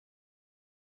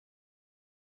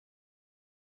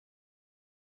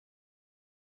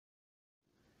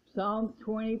Psalms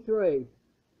 23.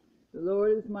 The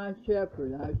Lord is my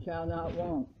shepherd, I shall not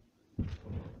want.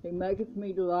 He maketh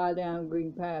me to lie down in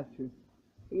green pastures.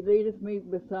 He leadeth me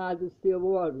beside the still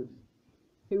waters.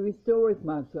 He restoreth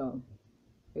my soul.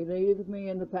 He leadeth me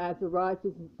in the path of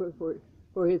righteousness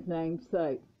for his name's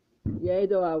sake. Yea,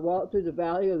 though I walk through the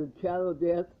valley of the shadow of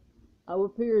death, I will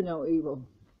fear no evil,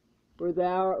 for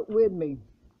thou art with me.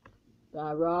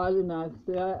 Thy rod and thy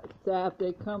staff,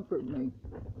 they comfort me.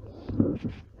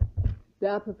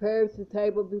 Thou preparest the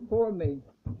table before me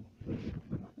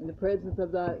in the presence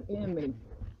of thy enemy.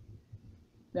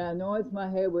 Thou anointest my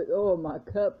head with oil, my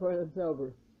cup runneth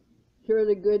over.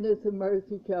 Surely goodness and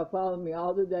mercy shall follow me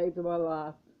all the days of my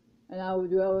life, and I will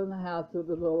dwell in the house of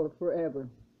the Lord forever.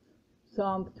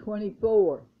 Psalm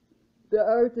 24. The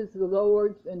earth is the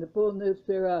Lord's, and the fullness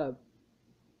thereof,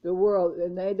 the world,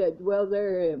 and they that dwell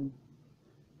therein.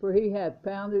 For he hath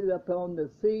founded it upon the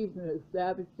seas, and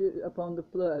established it upon the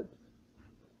floods.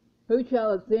 Who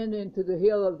shall ascend into the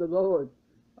hill of the Lord,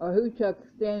 or who shall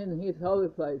stand in his holy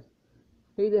place?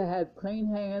 He that hath clean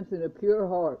hands and a pure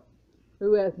heart,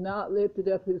 who hath not lifted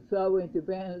up his soul into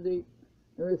vanity,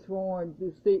 nor sworn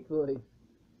deceitfully.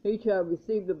 He shall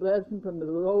receive the blessing from the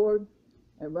Lord,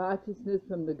 and righteousness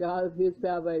from the God of his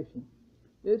salvation.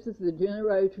 This is the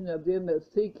generation of them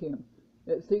that seek him,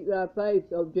 that seek thy face,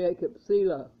 O Jacob,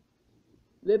 Selah.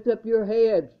 Lift up your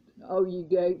heads, O ye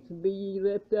gates, and be ye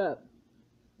lift up,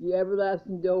 ye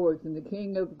everlasting doors, and the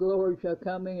King of glory shall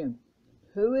come in.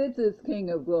 Who is this King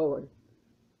of glory?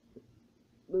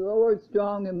 The Lord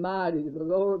strong and mighty, the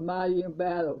Lord mighty in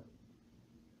battle.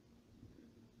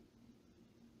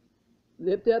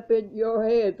 Lift up your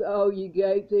heads, O ye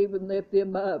gates, even lift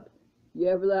them up, ye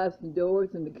everlasting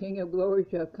doors, and the King of glory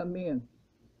shall come in.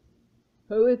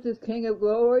 Who is this King of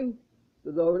glory?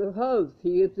 The Lord of hosts,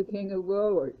 he is the King of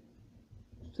glory.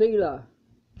 Selah.